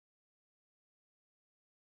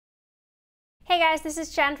Hey guys, this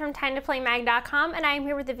is Jen from TimeToPlayMag.com and I am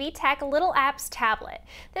here with the VTech Little Apps Tablet.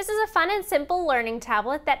 This is a fun and simple learning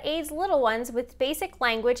tablet that aids little ones with basic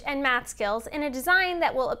language and math skills in a design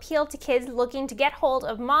that will appeal to kids looking to get hold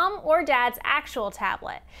of mom or dad's actual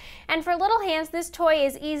tablet. And for little hands, this toy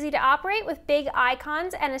is easy to operate with big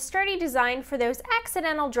icons and a sturdy design for those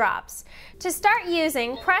accidental drops. To start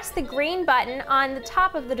using, press the green button on the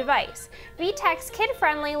top of the device. VTech's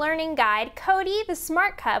kid-friendly learning guide, Cody The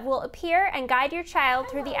Smart Cub, will appear and guide your child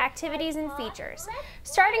through the activities and features.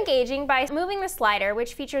 Start engaging by moving the slider,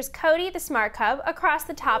 which features Cody the Smart Cub, across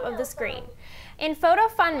the top of the screen. In photo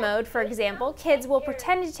fun mode, for example, kids will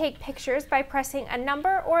pretend to take pictures by pressing a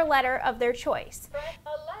number or letter of their choice. Press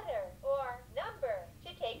a letter or number to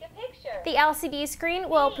take a picture. The LCD screen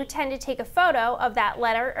will pretend to take a photo of that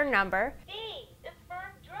letter or number. D is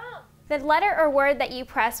for drum. The letter or word that you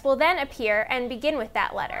press will then appear and begin with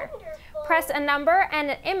that letter. Press a number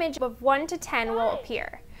and an image of 1 to 10 will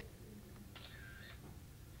appear.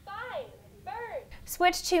 5, bird.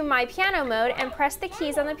 Switch to My Piano mode and press the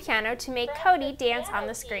keys on the piano to make Cody dance on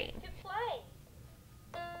the screen. To play.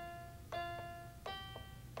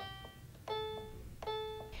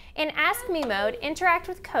 In Ask Me mode, interact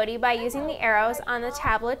with Cody by using the arrows on the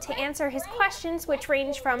tablet to answer his questions, which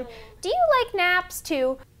range from, "Do you like naps?"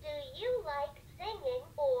 to, Do you like singing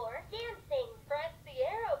or dancing? Press the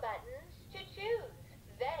arrow buttons to choose.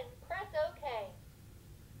 Then press OK.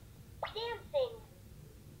 Dancing.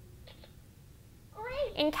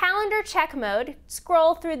 Great. In Calendar Check mode,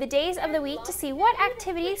 scroll through the days of the week to see what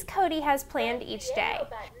activities Cody has planned each Press the day. arrow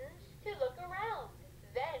buttons to look around.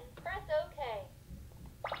 Then press OK.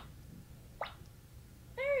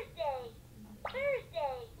 Thursday,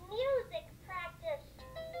 music practice.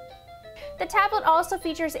 The tablet also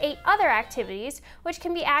features 8 other activities, which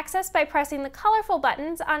can be accessed by pressing the colorful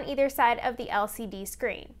buttons on either side of the LCD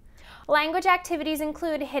screen. Language activities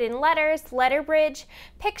include hidden letters, letter bridge,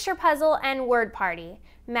 picture puzzle, and word party.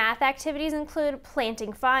 Math activities include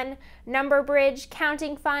planting fun, number bridge,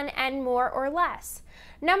 counting fun, and more or less.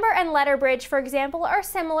 Number and letter bridge, for example, are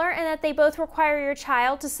similar in that they both require your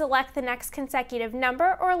child to select the next consecutive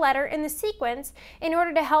number or letter in the sequence in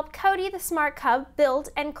order to help Cody the Smart Cub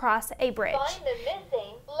build and cross a bridge. Find the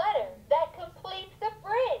missing letter that completes the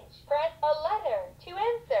bridge. Press a letter to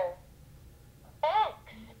answer. X.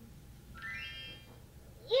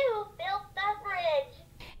 You built the bridge.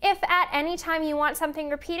 If at any time you want something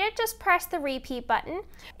repeated, just press the repeat button.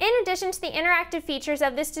 In addition to the interactive features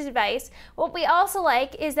of this device, what we also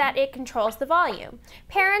like is that it controls the volume.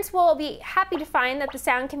 Parents will be happy to find that the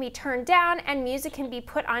sound can be turned down and music can be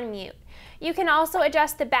put on mute. You can also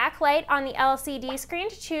adjust the backlight on the LCD screen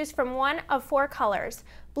to choose from one of 4 colors: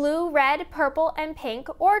 blue, red, purple, and pink,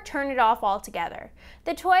 or turn it off altogether.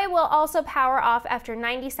 The toy will also power off after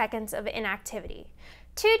 90 seconds of inactivity.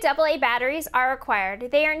 2 AA batteries are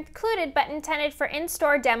required. They are included but intended for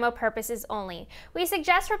in-store demo purposes only. We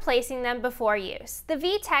suggest replacing them before use. The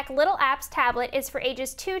VTech Little Apps Tablet is for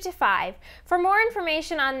ages 2 to 5. For more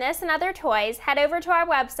information on this and other toys, head over to our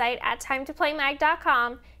website at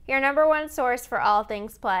TimeToPlayMag.com, your #1 source for all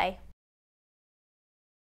things play.